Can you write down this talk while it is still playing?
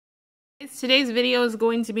Today's video is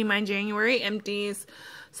going to be my January empties.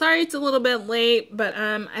 Sorry it's a little bit late, but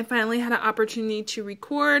I finally had an opportunity to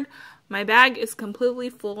record. My bag is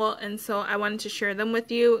completely full, and so I wanted to share them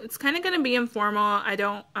with you. It's kind of going to be informal. I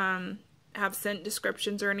don't have scent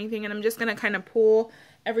descriptions or anything, and I'm just going to kind of pull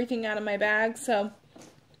everything out of my bag. So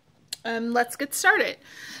let's get started.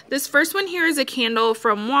 This first one here is a candle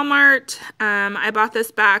from Walmart. I bought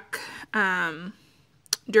this back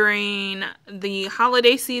during the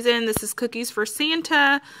holiday season. This is Cookies for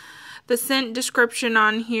Santa. The scent description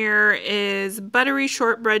on here is buttery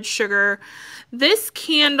shortbread sugar. This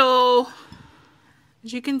candle,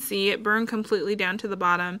 as you can see, it burned completely down to the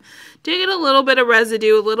bottom. Did get a little bit of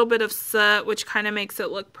residue, a little bit of soot, which kind of makes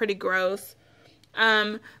it look pretty gross.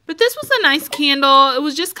 But this was a nice candle. It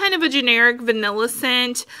was just kind of a generic vanilla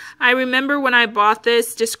scent. I remember when I bought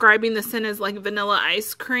this describing the scent as like vanilla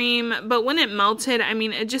ice cream, but when it melted, I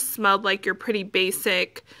mean, it just smelled like your pretty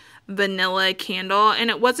basic vanilla candle, and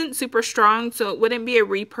it wasn't super strong, so it wouldn't be a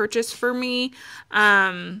repurchase for me.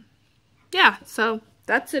 Yeah, so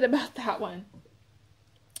that's it about that one.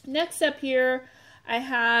 Next up here, I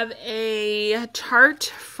have a Tarte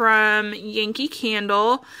from Yankee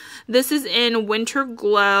Candle. This is in Winter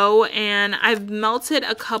Glow, and I've melted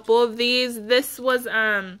a couple of these. This was,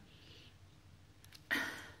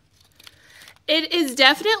 it is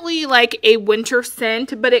definitely like a winter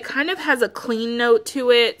scent, but it kind of has a clean note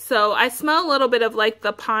to it. So I smell a little bit of like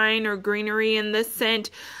the pine or greenery in this scent,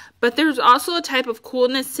 but there's also a type of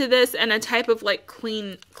coolness to this and a type of like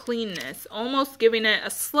cleanness, almost giving it a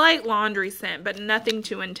slight laundry scent, but nothing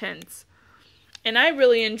too intense. And I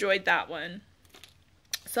really enjoyed that one.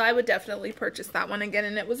 So I would definitely purchase that one again,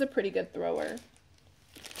 and it was a pretty good thrower.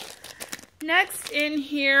 Next in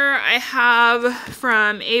here, I have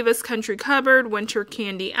from Ava's Country Cupboard, Winter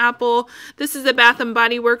Candy Apple. This is a Bath &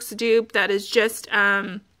 Body Works dupe that is just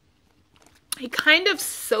a kind of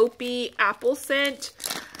soapy apple scent.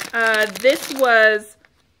 This was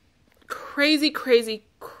crazy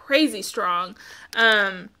strong.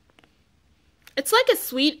 It's like a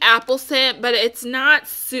sweet apple scent, but it's not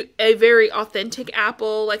a very authentic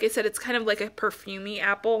apple. Like I said, it's kind of like a perfumey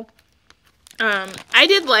apple. I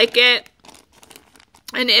did like it,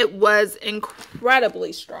 and it was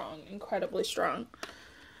incredibly strong,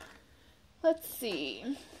 Let's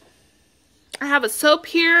see. I have a soap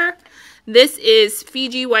here. This is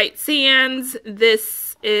Fiji White Sands.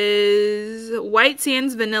 This is White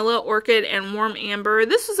Sands Vanilla Orchid and Warm Amber.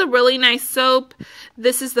 This is a really nice soap.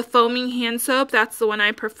 This is the foaming hand soap. That's the one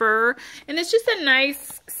I prefer. And it's just a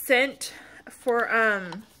nice scent for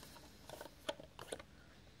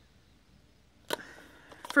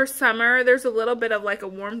summer. There's a little bit of like a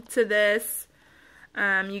warmth to this.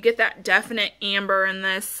 You get that definite amber in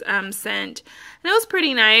this scent. And it was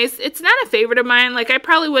pretty nice. It's not a favorite of mine. Like, I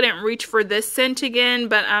probably wouldn't reach for this scent again,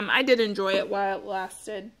 but I did enjoy it while it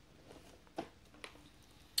lasted.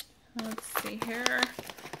 Let's see here.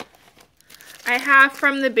 I have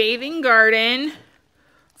from the Bathing Garden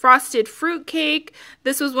Frosted Fruitcake.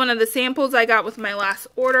 This was one of the samples I got with my last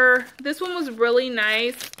order. This one was really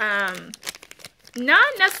nice. Not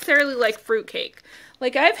necessarily like fruitcake.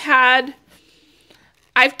 Like,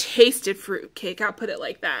 I've tasted fruitcake, I'll put it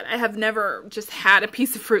like that. I have never just had a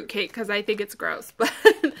piece of fruitcake because I think it's gross, but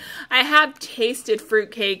I have tasted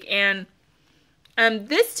fruitcake, and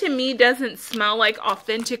this to me doesn't smell like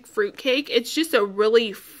authentic fruitcake. It's just a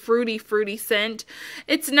really fruity scent.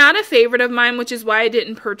 It's not a favorite of mine, which is why I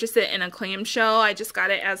didn't purchase it in a clamshell. I just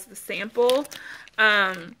got it as the sample.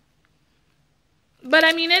 But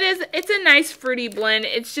I mean, it's a nice fruity blend.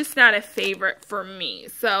 It's just not a favorite for me.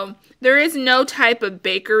 So there is no type of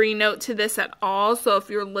bakery note to this at all. So if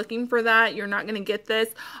you're looking for that, you're not going to get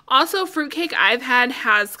this. Also, fruitcake I've had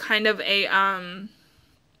has kind of a,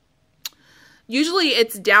 usually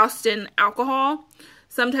it's doused in alcohol.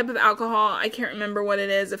 Some type of alcohol. I can't remember what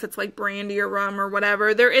it is, if it's like brandy or rum or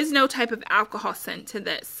whatever. There is no type of alcohol scent to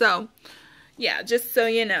this. So yeah, just so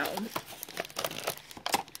you know.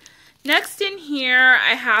 Next in here,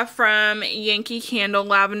 I have from Yankee Candle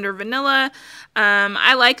Lavender Vanilla.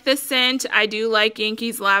 I like this scent. I do like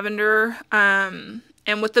Yankee's lavender. And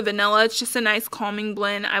with the vanilla, it's just a nice calming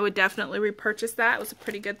blend. I would definitely repurchase that. It was a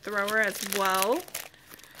pretty good thrower as well.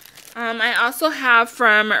 I also have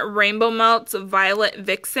from Rainbow Melts Violet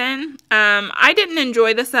Vixen. I didn't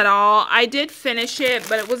enjoy this at all. I did finish it,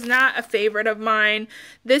 but it was not a favorite of mine.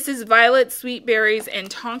 This is Violet Sweet Berries and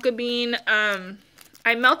Tonka Bean.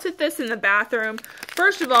 I melted this in the bathroom.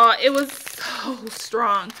 First of all, it was so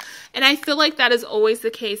strong. And I feel like that is always the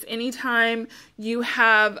case. Anytime you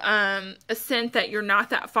have a scent that you're not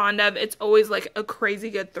that fond of, it's always like a crazy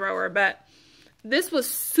good thrower. But This was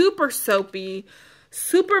super soapy,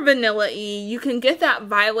 super vanilla-y. You can get that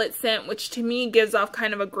violet scent, which to me gives off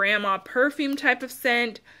kind of a grandma perfume type of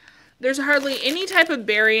scent. There's hardly any type of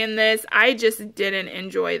berry in this. I just didn't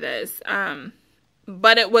enjoy this.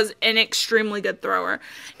 But it was an extremely good thrower.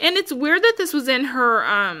 And it's weird that this was in her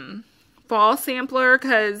fall sampler,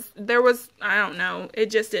 because there was, I don't know, it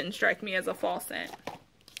just didn't strike me as a fall scent.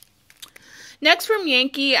 Next from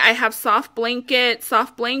Yankee, I have Soft Blanket.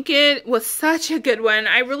 Soft Blanket was such a good one.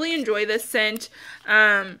 I really enjoy this scent.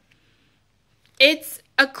 It's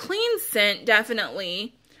a clean scent,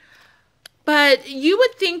 definitely. But you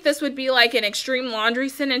would think this would be like an extreme laundry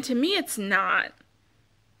scent, and to me it's not.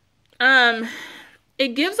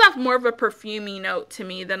 It gives off more of a perfumey note to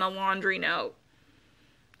me than a laundry note.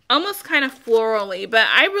 Almost kind of florally, but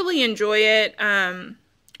I really enjoy it. And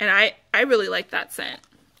I really like that scent.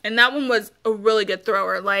 And that one was a really good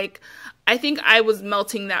thrower. Like, I think I was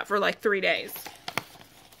melting that for like 3 days.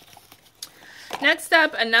 Next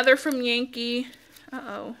up, another from Yankee.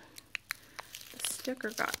 Uh-oh. The sticker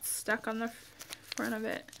got stuck on the front of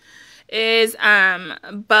it. Is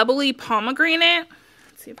Bubbly Pomegranate.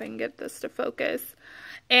 Let's see if I can get this to focus.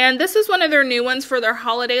 And this is one of their new ones for their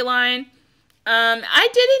holiday line. I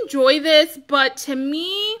did enjoy this, but to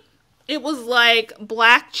me, it was like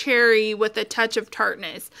black cherry with a touch of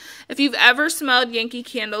tartness. If you've ever smelled Yankee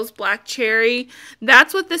Candle's black cherry,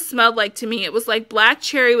 that's what this smelled like to me. It was like black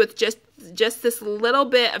cherry with just this little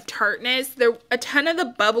bit of tartness. A ton of the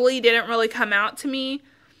bubbly didn't really come out to me.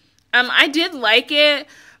 I did like it,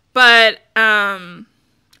 but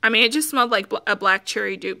I mean, it just smelled like a black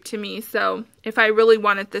cherry dupe to me. So if I really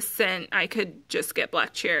wanted this scent, I could just get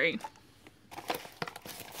black cherry.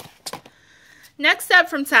 Next up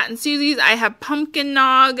from Satin Susie's, I have Pumpkin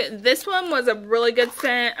Nog. This one was a really good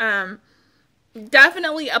scent.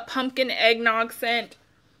 Definitely a pumpkin eggnog scent.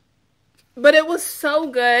 But it was so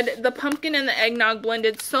good. The pumpkin and the eggnog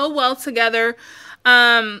blended so well together.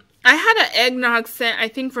 I had an eggnog scent, I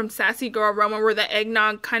think, from Sassy Girl Aroma, where the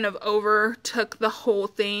eggnog kind of overtook the whole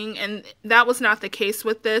thing. And that was not the case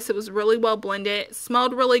with this. It was really well blended. It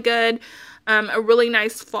smelled really good. A really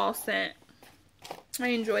nice fall scent. I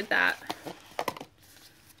enjoyed that.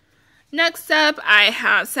 Next up, I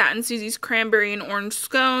have Satin Susie's Cranberry and Orange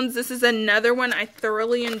Scones. This is another one I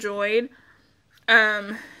thoroughly enjoyed.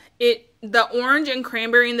 The orange and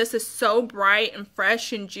cranberry in this is so bright and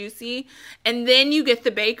fresh and juicy. And then you get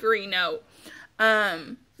the bakery note,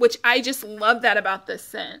 which I just love that about this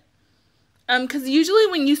scent. Because usually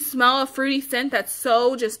when you smell a fruity scent that's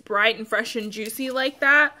so just bright and fresh and juicy like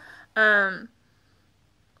that,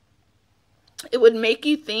 it would make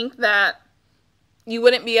you think that you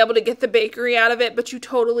wouldn't be able to get the bakery out of it, but you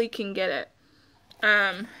totally can get it.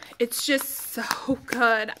 It's just so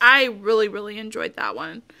good. I really, really enjoyed that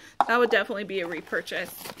one. That would definitely be a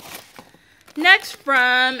repurchase. Next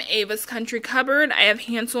from Ava's Country Cupboard, I have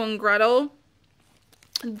Hansel and Gretel.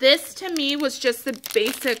 This to me was just the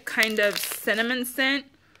basic kind of cinnamon scent.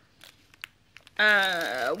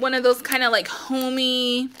 One of those kind of like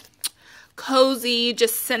homey, cozy,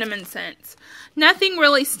 just cinnamon scents. Nothing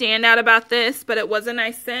really stand out about this, but it was a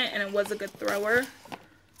nice scent and it was a good thrower.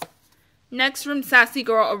 Next from Sassy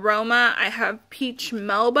Girl Aroma, I have Peach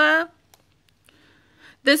Melba.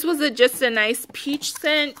 This was just a nice peach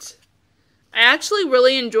scent. I actually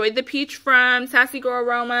really enjoyed the peach from Sassy Girl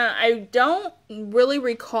Aroma. I don't really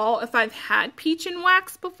recall if I've had peach in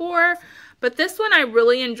wax before, but this one I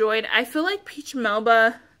really enjoyed. I feel like Peach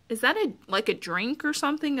Melba, is that like a drink or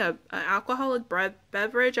something? An alcoholic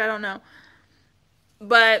beverage? I don't know.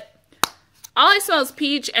 But all I smell is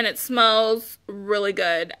peach, and it smells really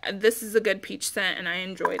good. This is a good peach scent, and I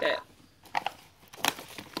enjoyed it.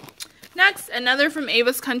 Next, another from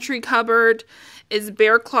Ava's Country Cupboard is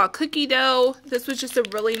Bear Claw Cookie Dough. This was just a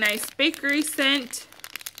really nice bakery scent.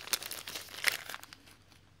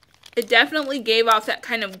 It definitely gave off that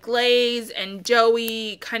kind of glaze and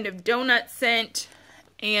doughy kind of donut scent,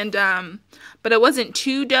 and but it wasn't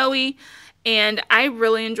too doughy. And I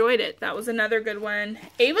really enjoyed it. That was another good one.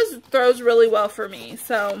 Ava's throws really well for me.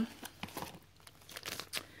 So,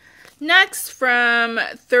 next from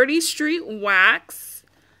 30th Street Wax.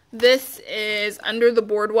 This is Under the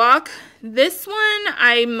Boardwalk. This one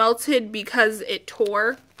I melted because it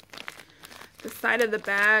tore. The side of the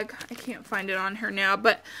bag, I can't find it on here now,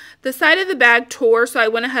 but the side of the bag tore, so I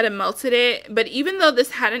went ahead and melted it. But even though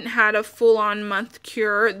this hadn't had a full-on month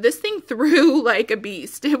cure, this thing threw like a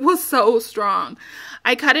beast. It was so strong.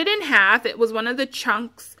 I cut it in half. It was one of the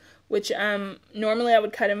chunks which normally I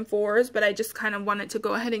would cut in 4s, but I just kind of wanted to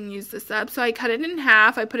go ahead and use this up. So I cut it in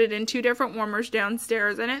half. I put it in 2 different warmers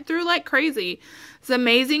downstairs, and it threw like crazy. It's an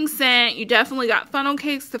amazing scent. You definitely got funnel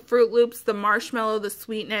cakes, the Fruit Loops, the marshmallow, the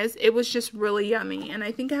sweetness. It was just really yummy, and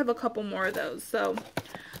I think I have a couple more of those, so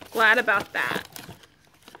glad about that.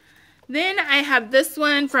 Then I have this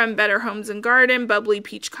one from Better Homes and Garden, Bubbly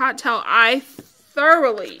Peach Cocktail. I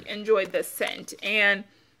thoroughly enjoyed this scent, and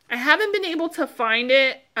I haven't been able to find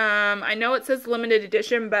it. I know it says limited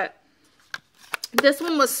edition, but this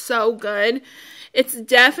one was so good. It's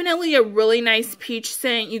definitely a really nice peach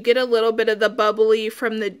scent. You get a little bit of the bubbly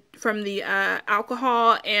from the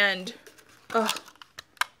alcohol, and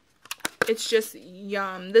it's just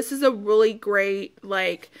yum. This is a really great,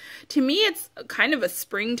 like, to me it's kind of a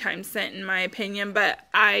springtime scent in my opinion, but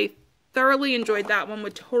I thoroughly enjoyed that one.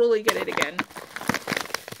 Would totally get it again.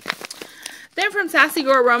 Then from Sassy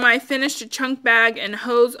Girl Aroma, I finished a chunk bag and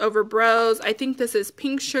Hose Over Bros. I think this is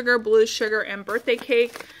pink sugar, blue sugar, and birthday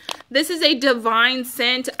cake. This is a divine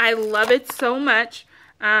scent. I love it so much.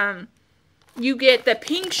 You get the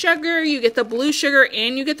pink sugar, you get the blue sugar,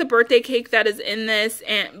 and you get the birthday cake that is in this.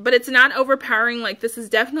 But it's not overpowering. Like, this is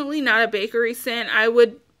definitely not a bakery scent. I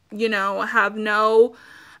would, you know, have no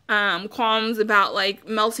qualms about, like,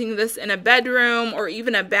 melting this in a bedroom or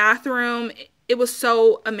even a bathroom. It was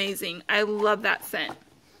so amazing. I love that scent.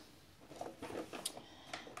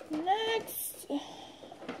 Next, I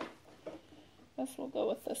guess we'll go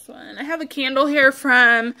with this one. I have a candle here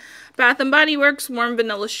from Bath & Body Works, Warm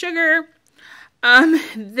Vanilla Sugar.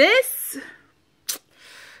 This,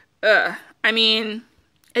 I mean,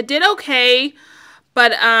 it did okay,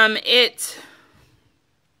 but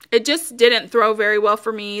it just didn't throw very well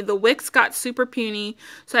for me. The wicks got super puny,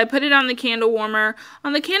 so I put it on the candle warmer.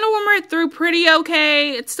 On the candle warmer, it threw pretty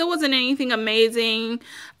okay. It still wasn't anything amazing.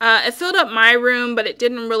 It filled up my room, but it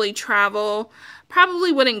didn't really travel.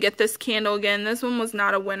 Probably wouldn't get this candle again. This one was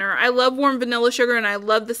not a winner. I love Warm Vanilla Sugar, and I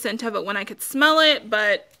love the scent of it when I could smell it,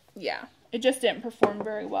 but yeah, it just didn't perform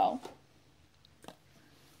very well.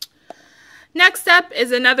 Next up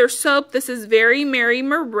is another soap. This is Very Merry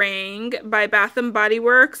Meringue by Bath & Body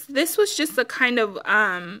Works. This was just a kind of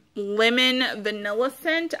lemon vanilla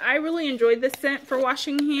scent. I really enjoyed this scent for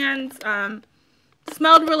washing hands.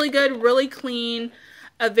 Smelled really good, really clean.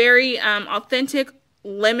 A very authentic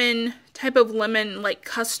lemon, type of lemon, like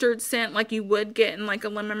custard scent like you would get in like a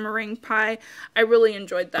lemon meringue pie. I really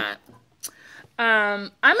enjoyed that.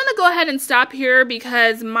 I'm going to go ahead and stop here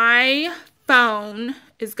because my phone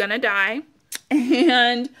is going to die.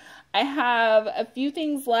 And I have a few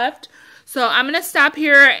things left. So I'm going to stop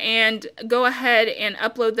here and go ahead and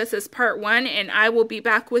upload this as part 1. And I will be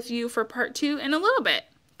back with you for part 2 in a little bit.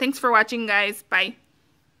 Thanks for watching, guys. Bye.